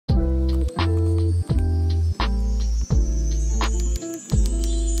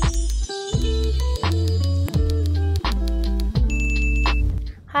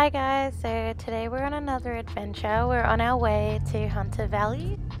Hi guys, so today we're on another adventure. We're on our way to Hunter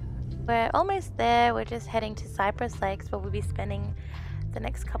Valley. We're almost there. We're just heading to Cypress Lakes where we'll be spending the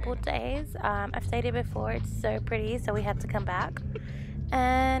next couple of days. I've stayed here before. It's so pretty, so we had to come back.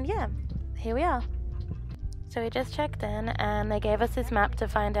 And yeah, here we are. So we just checked in and they gave us this map to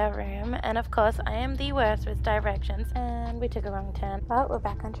find our room. And of course, I am the worst with directions and we took a wrong turn. But we're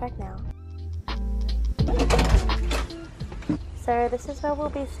back on track now. So this is where we'll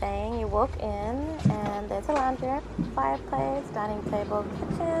be staying. You walk in and there's a lounge room, fireplace, dining table,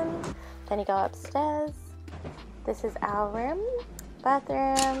 kitchen. Then you go upstairs. This is our room,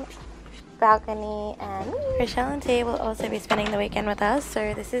 bathroom, balcony, and Rochelle and T will also be spending the weekend with us.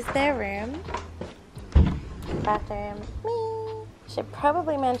 So this is their room, bathroom, me. Should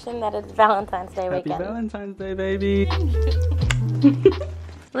probably mention that it's Valentine's Day weekend. Happy Valentine's Day, baby!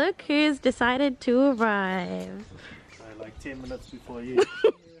 Look who's decided to arrive. Like 10 minutes before you.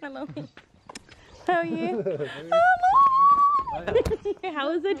 Hello. How are you? How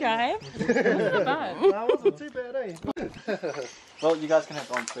was the drive? It wasn't bad. No, it wasn't too bad, eh? Well, you guys can have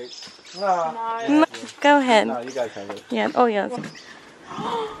one sweet. No. Go ahead. No, you guys have it. Yeah. Oh, yes.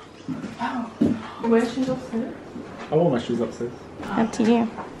 Where's shoes upstairs? I wore my shoes upstairs. Up to you.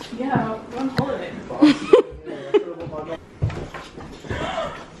 Yeah, we're on holiday.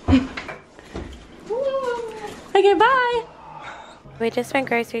 Okay, bye! We just went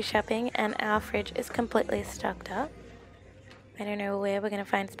grocery shopping and our fridge is completely stocked up. I don't know where we're going to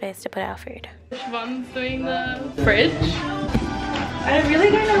find space to put our food. Siobhan's doing the fridge. I really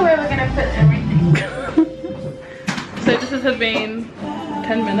don't know where we're going to put everything. So this has been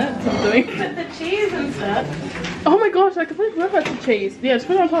 10 minutes of doing put the cheese and stuff. Oh my gosh, I completely forgot about the cheese. Yeah, just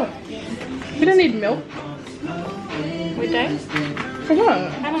put it on top. We don't need milk. We don't? I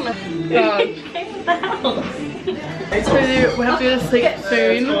don't know. It came with the house. So we have to go to sleep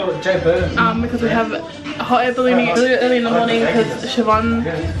soon because we have hot air ballooning really early in the morning because Siobhan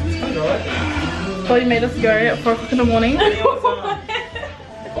made us go at 4 o'clock in the morning.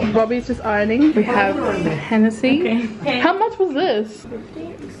 Robbie's just ironing. We have Hennessy. Okay. How much was this?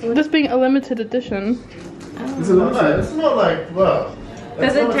 This being a limited edition. It's not like, well,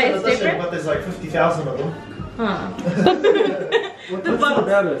 does it taste different? But there's like 50,000 of them. Huh. The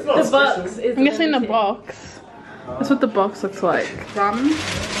box. I'm guessing the box. That's what the box looks like. Rum.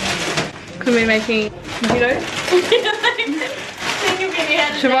 Could be making mojitos.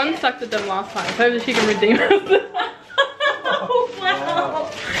 Siobhan sucked at them last time, so hopefully she can redeem it. Oh wow!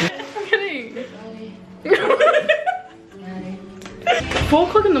 I'm kidding. 4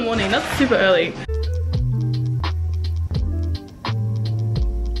 o'clock in the morning, that's super early.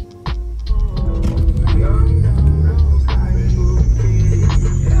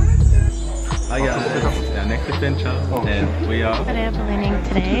 Hi guys, it's our next adventure and we are Hot air ballooning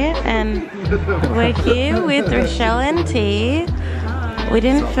today and we're here with Rochelle and T. We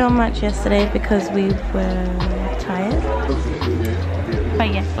didn't film much yesterday because we were tired. But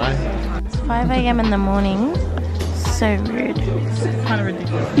yeah, it's 5 AM in the morning. So rude. It's kind of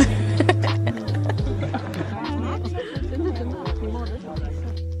ridiculous.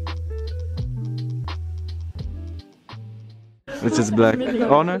 It's just black.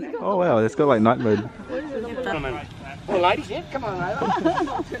 Oh no? Oh wow, it's got like night mode. Oh, ladies, yeah, come on over.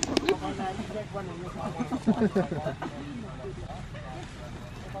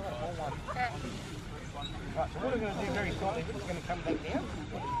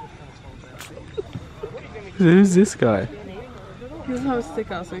 Who's this guy? He doesn't have a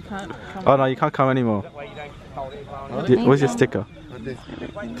sticker, so he can't come. Oh no, you can't come anymore. Where's your sticker?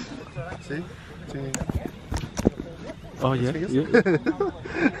 See? Oh yeah?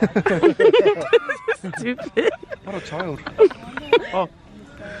 Stupid. What a child. Oh,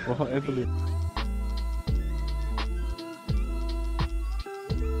 well, Evelyn.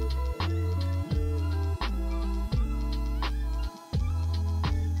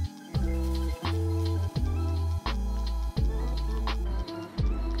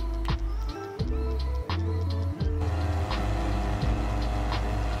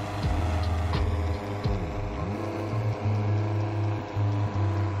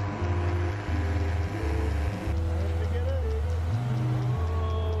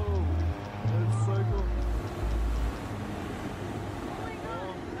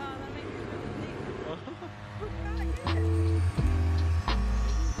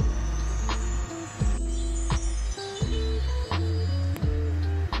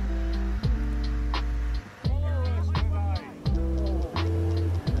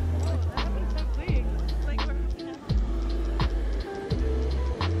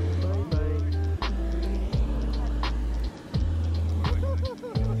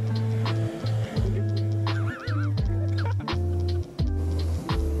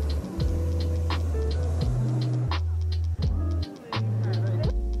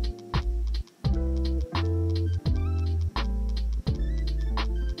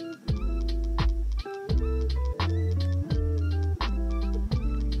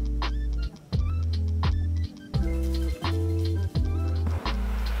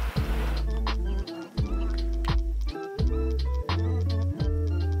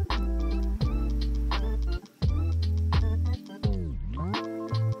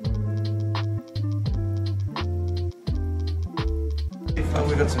 Oh,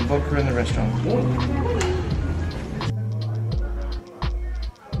 we got some vodka in the restaurant. Is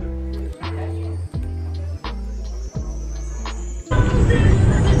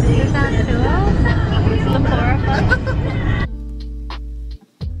that cool? The four of us.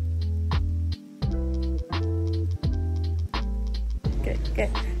 Okay.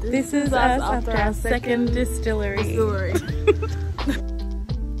 This is us after our second distillery.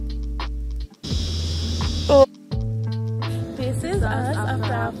 This is us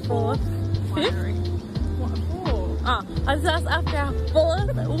after our fourth. Fifth? What, four? Ah, this is us after our fourth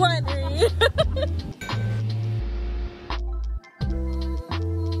winery.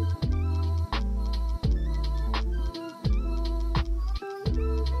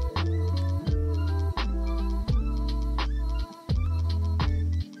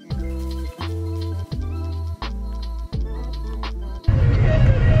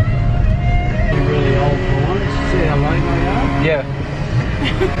 Yeah.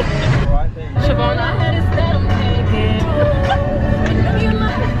 Siobhan, I had a stamp taken.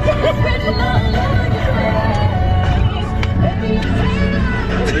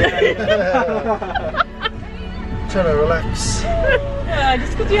 Trying to relax.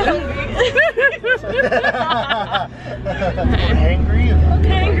 Just because you're hungry. Angry?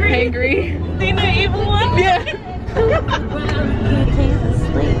 Hangry. Do you know evil one? Yeah.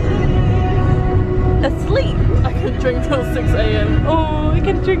 Asleep. I can drink till 6 AM. Oh, I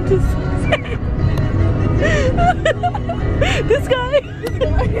can drink till 6 a.m. This guy.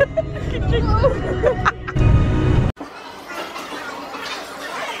 Can drink.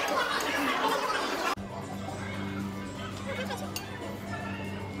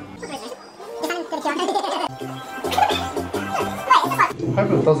 I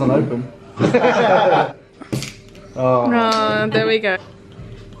hope it doesn't open. Oh. Oh, there we go.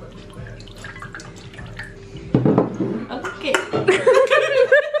 Okay.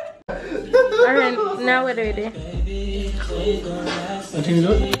 Alright, now what do we do? Can you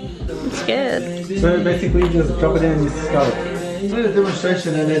do it? I'm scared. So basically, just drop it in and you scull it. Do a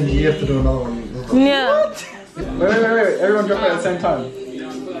demonstration and then you have to do another one. Yeah. Wait. Everyone drop it at the same time.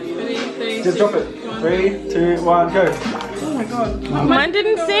 Just drop it. 3, 2, 1, go. Oh my god. Mine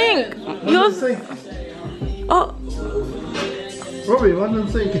didn't sink. Yours. Oh, Robbie, one didn't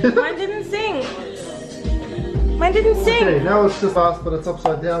sink. mine didn't sink. Mine didn't sink. Okay, now it's just fast, but it's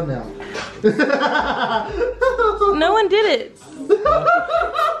upside down now. No one did it.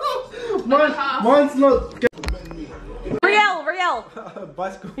 Mine's not. Riel.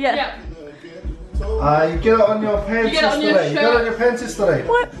 Bicycle. Yeah. You get it on your pants You get it on your yesterday. You got it on shirt. your pants yesterday.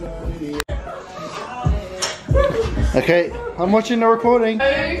 What? Okay, I'm watching the recording.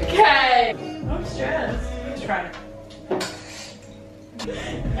 Okay. I'm stressed. Let's try it.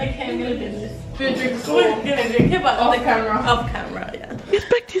 Okay, I'm gonna do this. Do a drink. We're gonna drink it, but off the camera. Off camera, yeah. Get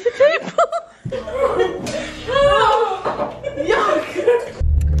back to the table. Yuck!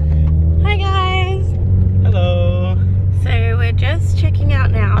 Hi guys. Hello. So we're just checking out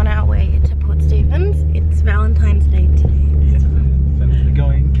now on our way to Port Stephens. It's Valentine's Day today. Yes, we're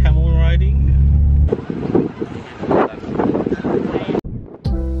going camel riding.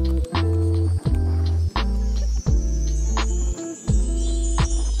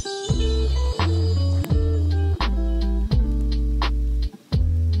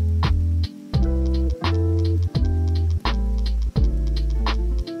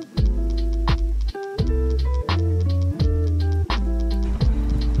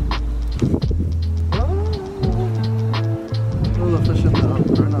 All the fish in the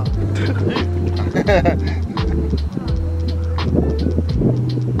upper.